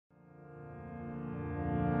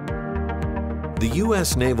The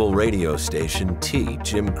U.S. Naval radio station T.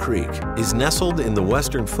 Jim Creek is nestled in the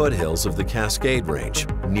western foothills of the Cascade Range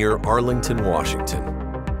near Arlington, Washington.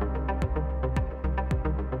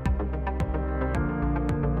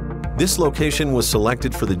 This location was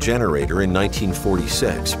selected for the generator in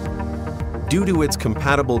 1946 due to its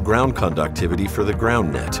compatible ground conductivity for the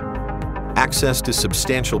ground net, access to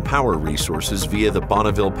substantial power resources via the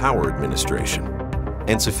Bonneville Power Administration,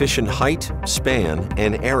 and sufficient height, span,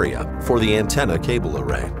 and area for the antenna cable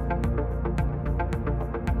array.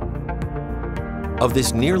 Of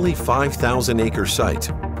this nearly 5,000-acre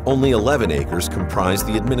site, only 11 acres comprise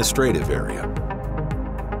the administrative area.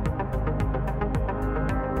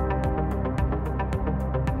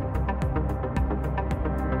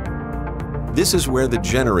 This is where the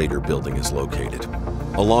generator building is located,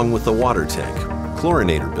 along with the water tank,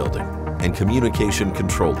 chlorinator building, and communication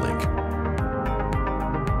control link.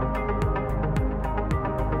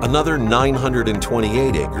 Another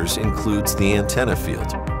 928 acres includes the antenna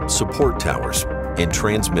field, support towers, and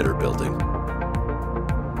transmitter building.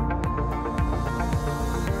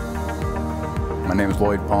 My name is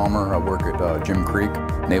Lloyd Palmer. I work at Jim Creek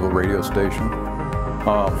Naval Radio Station.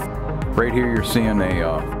 Right here you're seeing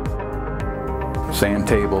a sand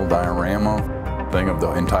table diorama thing of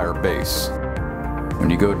the entire base. When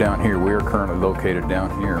you go down here, we are currently located down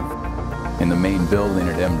here in the main building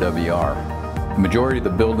at MWR. The majority of the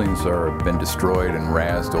buildings have been destroyed and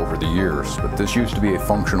razed over the years, but this used to be a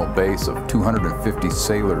functional base of 250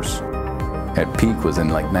 sailors. At peak was in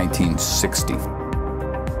like 1960.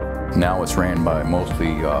 Now it's ran by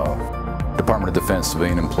mostly Department of Defense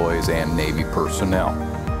civilian employees and Navy personnel.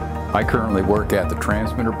 I currently work at the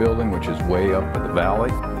transmitter building, which is way up in the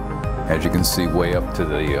valley. As you can see, way up to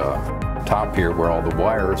the top here where all the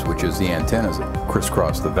wires, which is the antennas that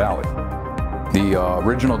crisscross the valley. The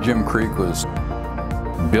original Jim Creek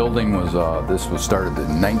building was started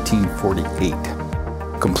in 1948,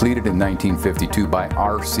 completed in 1952 by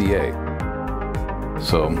RCA.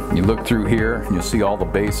 So you look through here and you'll see all the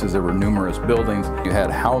bases. There were numerous buildings. You had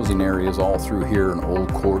housing areas all through here and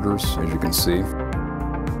old quarters, as you can see.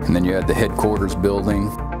 And then you had the headquarters building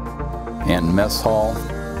and mess hall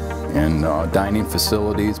and dining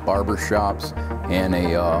facilities, barber shops, and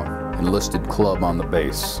a enlisted club on the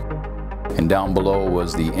base. And down below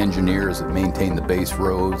was the engineers that maintained the base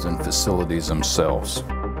roads and facilities themselves.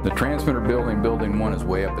 The transmitter building, building 1, is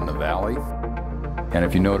way up in the valley. And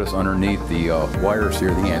if you notice underneath the wires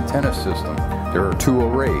here, the antenna system, there are 2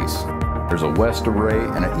 arrays. There's a west array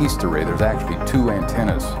and an east array. There's actually 2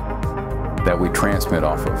 antennas that we transmit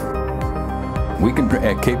off of. We can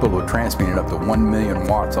capable of transmitting up to 1 million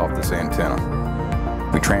watts off this antenna.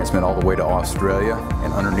 We transmit all the way to Australia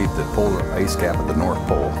and underneath the polar ice cap at the North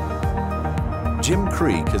Pole. Jim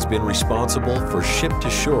Creek has been responsible for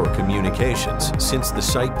ship-to-shore communications since the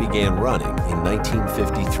site began running in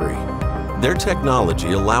 1953. Their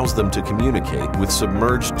technology allows them to communicate with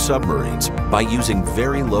submerged submarines by using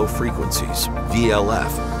very low frequencies,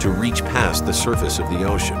 VLF, to reach past the surface of the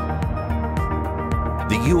ocean.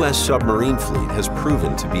 The U.S. submarine fleet has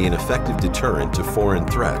proven to be an effective deterrent to foreign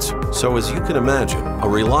threats, so as you can imagine, a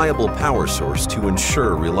reliable power source to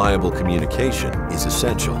ensure reliable communication is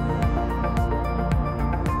essential.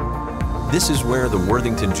 This is where the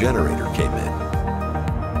Worthington Generator came in.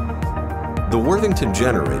 The Worthington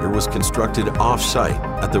Generator was constructed off-site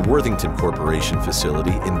at the Worthington Corporation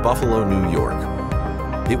facility in Buffalo, New York.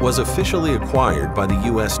 It was officially acquired by the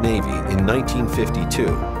U.S. Navy in 1952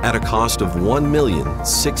 at a cost of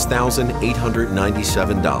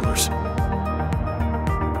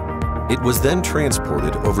 $1,006,897. It was then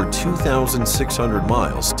transported over 2,600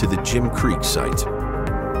 miles to the Jim Creek site.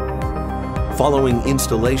 Following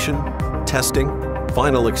installation, testing,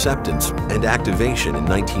 final acceptance, and activation in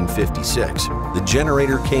 1956, the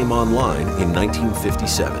generator came online in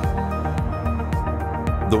 1957.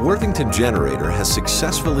 The Worthington Generator has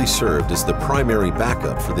successfully served as the primary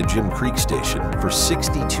backup for the Jim Creek station for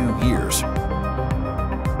 62 years,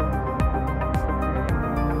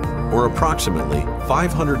 or approximately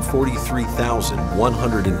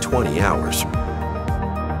 543,120 hours,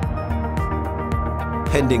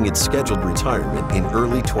 pending its scheduled retirement in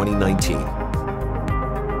early 2019.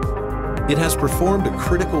 It has performed a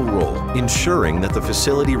critical role ensuring that the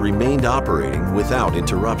facility remained operating without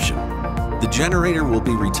interruption. The generator will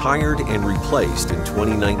be retired and replaced in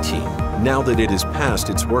 2019, now that it is past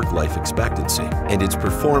its work life expectancy and its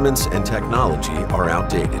performance and technology are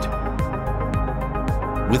outdated.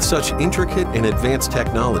 With such intricate and advanced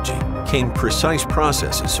technology came precise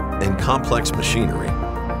processes and complex machinery.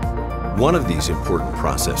 One of these important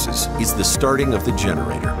processes is the starting of the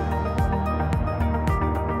generator.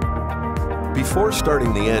 Before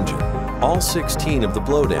starting the engine, all 16 of the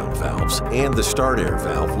blowdown valves and the start air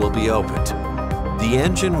valve will be opened. The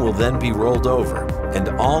engine will then be rolled over and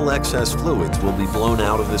all excess fluids will be blown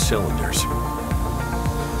out of the cylinders.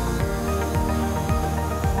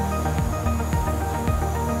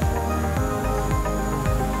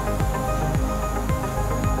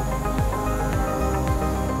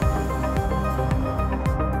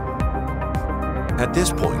 At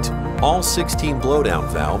this point, all 16 blowdown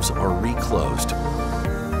valves are reclosed.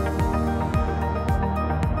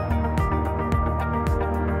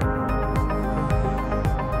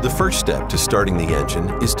 The first step to starting the engine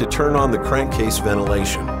is to turn on the crankcase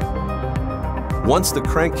ventilation. Once the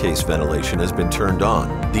crankcase ventilation has been turned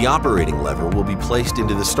on, the operating lever will be placed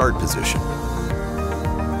into the start position.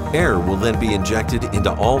 Air will then be injected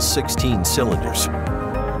into all 16 cylinders.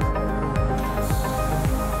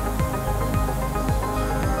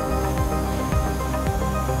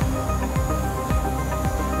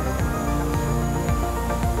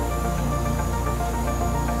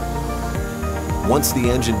 Once the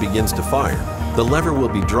engine begins to fire, the lever will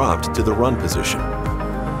be dropped to the run position.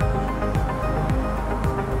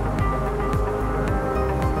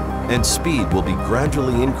 And speed will be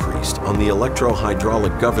gradually increased on the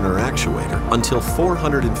electro-hydraulic governor actuator until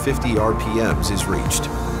 450 RPMs is reached.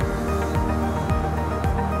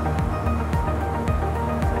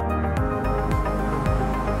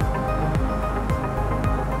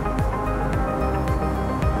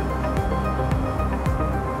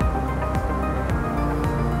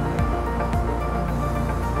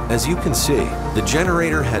 As you can see, the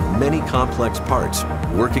generator had many complex parts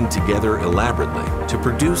working together elaborately to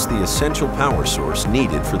produce the essential power source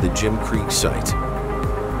needed for the Jim Creek site.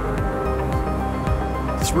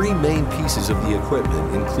 Three main pieces of the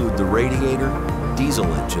equipment include the radiator, diesel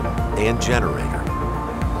engine, and generator.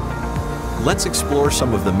 Let's explore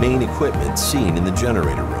some of the main equipment seen in the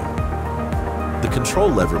generator room. The control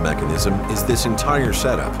lever mechanism is this entire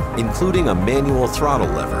setup, including a manual throttle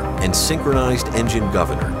lever and synchronized engine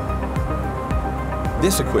governor.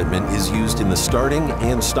 This equipment is used in the starting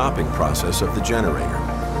and stopping process of the generator.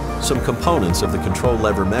 Some components of the control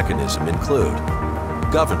lever mechanism include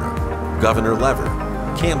governor, governor lever,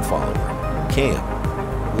 cam follower, cam,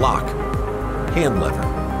 lock, hand lever,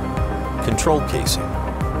 control casing,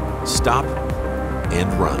 stop,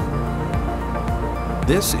 and run.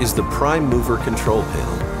 This is the prime mover control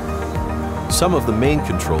panel. Some of the main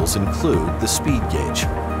controls include the speed gauge,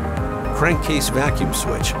 crankcase vacuum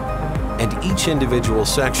switch, and each individual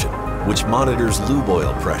section, which monitors lube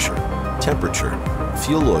oil pressure, temperature,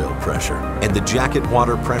 fuel oil pressure, and the jacket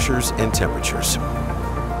water pressures and temperatures.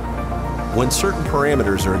 When certain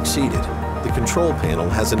parameters are exceeded, the control panel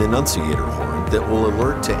has an annunciator horn that will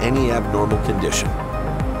alert to any abnormal condition.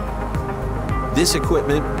 This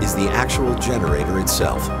equipment is the actual generator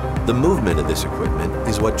itself. The movement of this equipment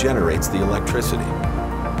is what generates the electricity.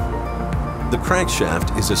 The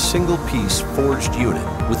crankshaft is a single-piece forged unit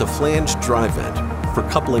with a flanged drive vent for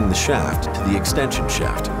coupling the shaft to the extension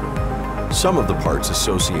shaft. Some of the parts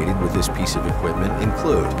associated with this piece of equipment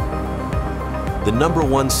include the number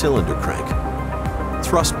 1 cylinder crank,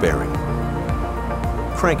 thrust bearing,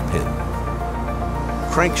 crank pin,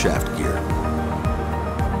 crankshaft gear,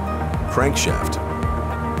 crankshaft,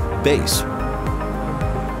 base,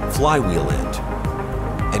 flywheel end,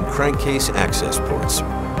 and crankcase access ports.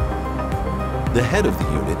 The head of the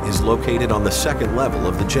unit is located on the second level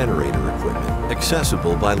of the generator equipment,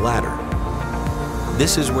 accessible by ladder.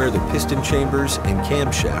 This is where the piston chambers and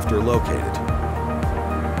camshaft are located.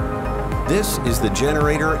 This is the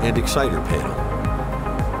generator and exciter panel.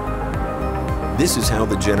 This is how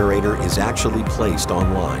the generator is actually placed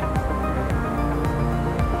online.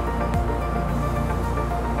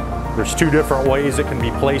 There's two different ways it can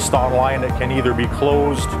be placed online. It can either be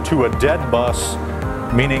closed to a dead bus,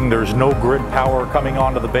 meaning there's no grid power coming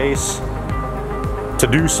onto the base. To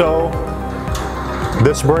do so,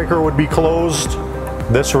 this breaker would be closed.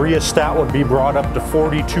 This rheostat would be brought up to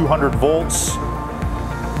 4,200 volts.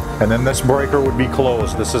 And then this breaker would be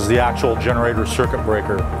closed. This is the actual generator circuit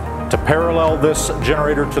breaker. To parallel this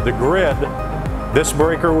generator to the grid, this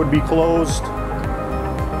breaker would be closed.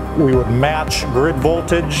 We would match grid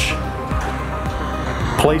voltage,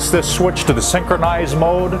 place this switch to the synchronized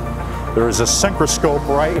mode. There is a synchroscope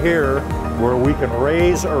right here where we can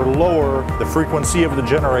raise or lower the frequency of the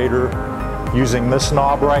generator using this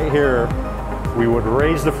knob right here. We would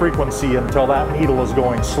raise the frequency until that needle is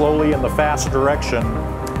going slowly in the fast direction,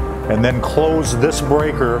 and then close this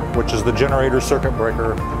breaker, which is the generator circuit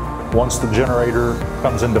breaker, once the generator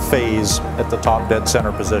comes into phase at the top dead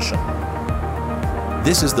center position.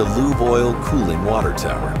 This is the lube oil cooling water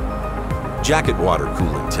tower. jacket water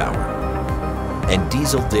cooling tower, and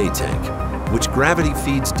diesel day tank, which gravity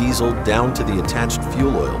feeds diesel down to the attached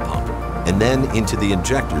fuel oil pump and then into the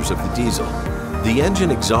injectors of the diesel. The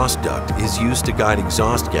engine exhaust duct is used to guide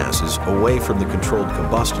exhaust gases away from the controlled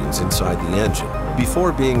combustions inside the engine.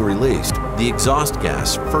 Before being released, the exhaust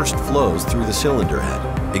gas first flows through the cylinder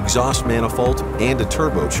head, exhaust manifold, and a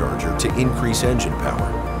turbocharger to increase engine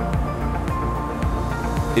power.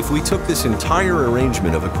 If we took this entire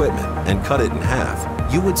arrangement of equipment and cut it in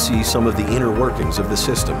half, you would see some of the inner workings of the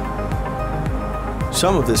system.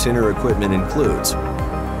 Some of this inner equipment includes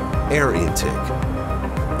air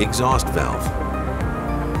intake, exhaust valve,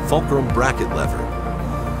 fulcrum bracket lever,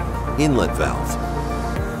 inlet valve,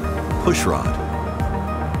 push rod,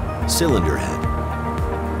 cylinder head,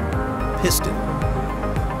 piston,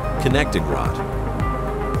 connecting rod,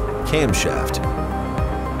 camshaft,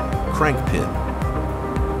 crank pin,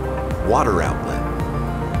 water outlet,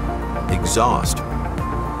 exhaust,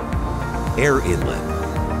 air inlet,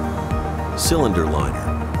 cylinder liner,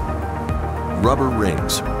 rubber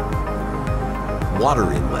rings,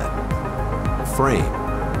 water inlet, frame,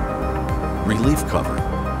 relief cover,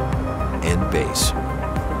 and base.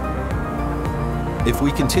 If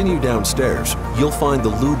we continue downstairs, you'll find the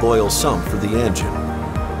lube oil sump for the engine,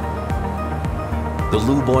 the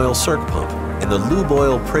lube oil circ pump, and the lube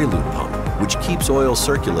oil prelude pump, which keeps oil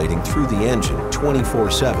circulating through the engine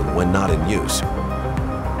 24/7 when not in use.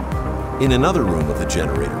 In another room of the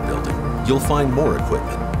generator building, you'll find more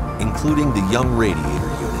equipment, including the young radiator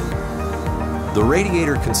unit. The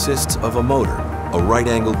radiator consists of a motor, a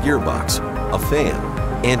right-angle gearbox, a fan,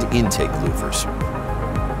 and intake louvers.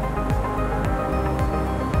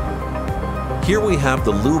 Here we have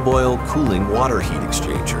the lube oil cooling water heat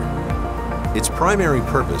exchanger. Its primary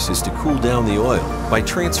purpose is to cool down the oil by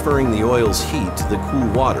transferring the oil's heat to the cool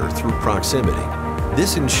water through proximity.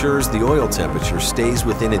 This ensures the oil temperature stays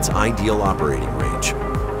within its ideal operating range.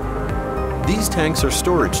 These tanks are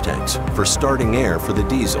storage tanks for starting air for the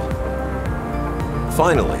diesel.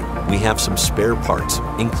 Finally, we have some spare parts,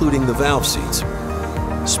 including the valve seats,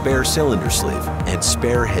 spare cylinder sleeve, and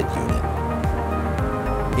spare head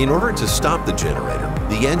unit. In order to stop the generator,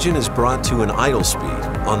 the engine is brought to an idle speed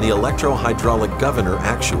on the electro-hydraulic governor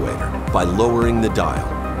actuator by lowering the dial.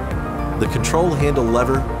 The control handle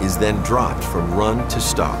lever is then dropped from run to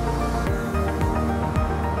stop.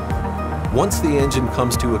 Once the engine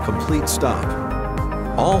comes to a complete stop,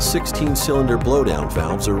 all 16-cylinder blowdown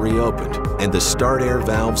valves are reopened and the start air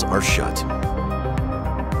valves are shut.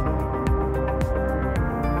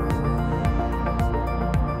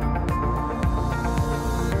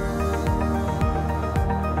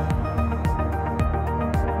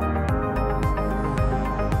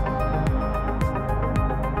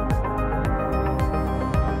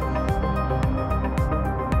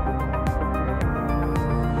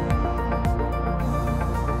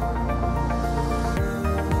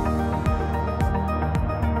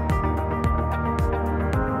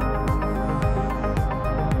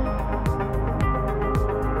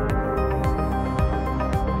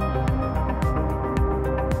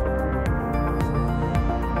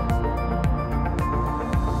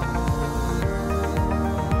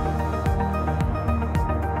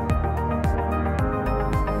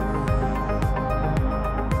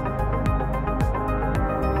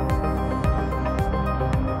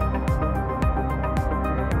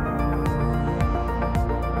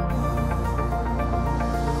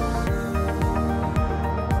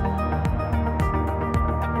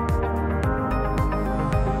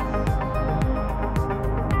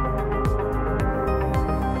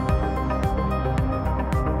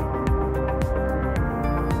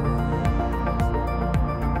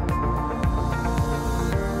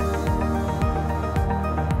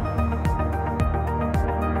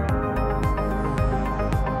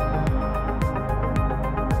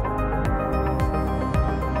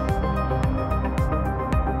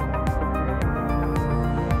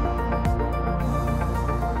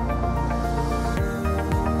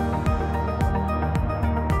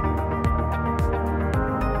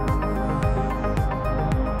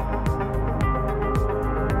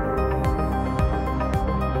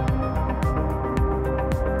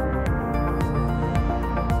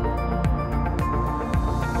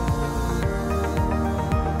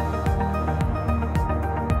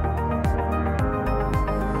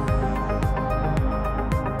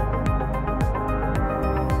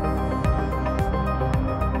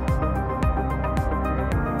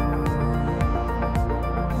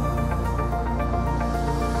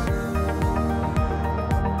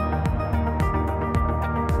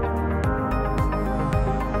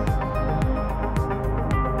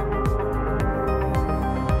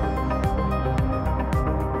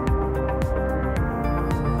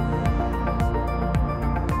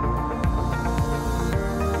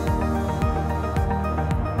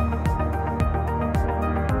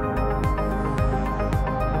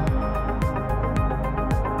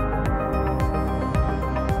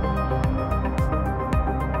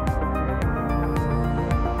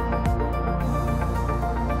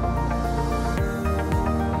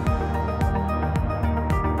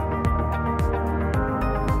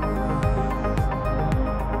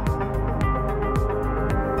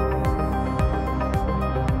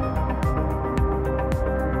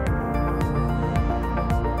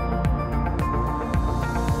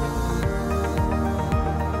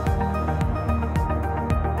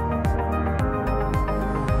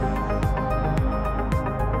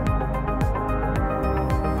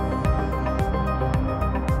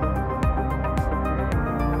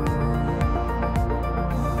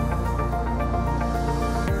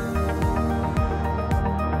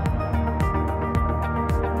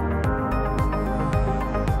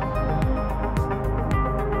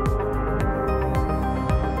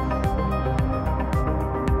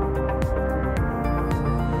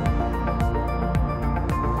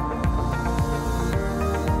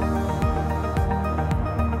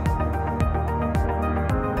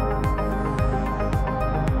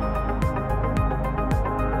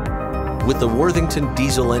 the Worthington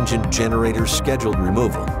diesel engine generator's scheduled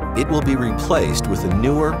removal, it will be replaced with a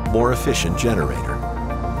newer, more efficient generator.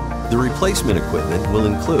 The replacement equipment will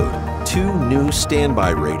include 2 new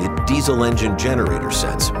standby-rated diesel engine generator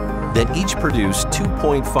sets that each produce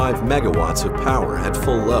 2.5 megawatts of power at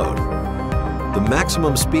full load. The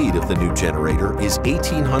maximum speed of the new generator is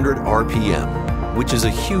 1800 RPM, which is a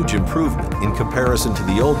huge improvement in comparison to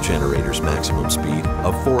the old generator's maximum speed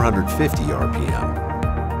of 450 RPM.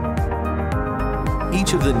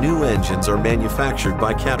 Each of the new engines are manufactured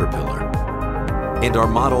by Caterpillar and are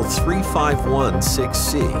Model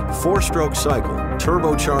 3516C 4-stroke cycle,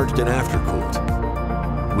 turbocharged and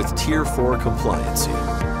aftercooled, with Tier 4 compliancy.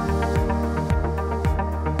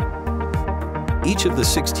 Each of the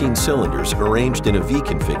 16 cylinders arranged in a V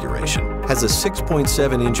configuration has a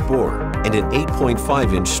 6.7-inch bore and an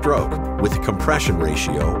 8.5-inch stroke with a compression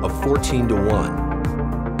ratio of 14:1.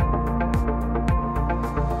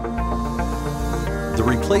 The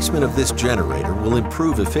replacement of this generator will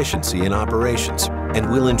improve efficiency in operations and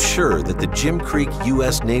will ensure that the Jim Creek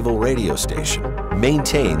U.S. Naval radio station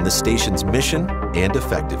maintain the station's mission and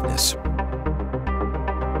effectiveness.